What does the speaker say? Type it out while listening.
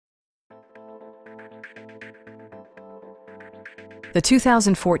The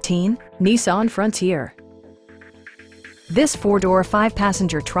 2014 Nissan Frontier. This four-door,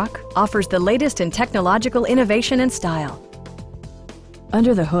 five-passenger truck offers the latest in technological innovation and style.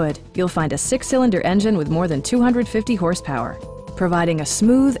 Under the hood, you'll find a six-cylinder engine with more than 250 horsepower, providing a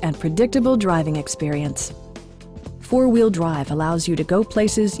smooth and predictable driving experience. Four-wheel drive allows you to go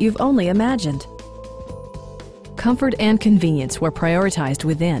places you've only imagined. Comfort and convenience were prioritized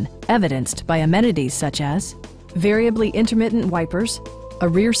within, evidenced by amenities such as variably intermittent wipers, a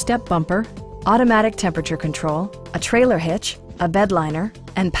rear step bumper, automatic temperature control, a trailer hitch, a bed liner,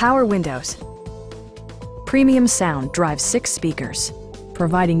 and power windows. Premium sound drives 6 speakers,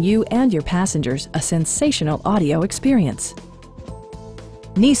 providing you and your passengers a sensational audio experience.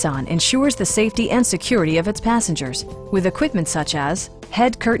 Nissan ensures the safety and security of its passengers with equipment such as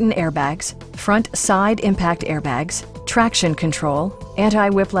head curtain airbags, front side impact airbags, traction control,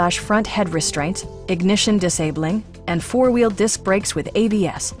 anti-whiplash front head restraints, ignition disabling, and four-wheel disc brakes with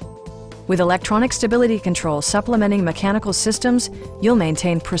ABS. With electronic stability control supplementing mechanical systems, you'll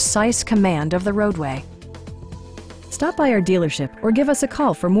maintain precise command of the roadway. Stop by our dealership or give us a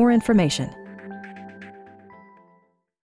call for more information.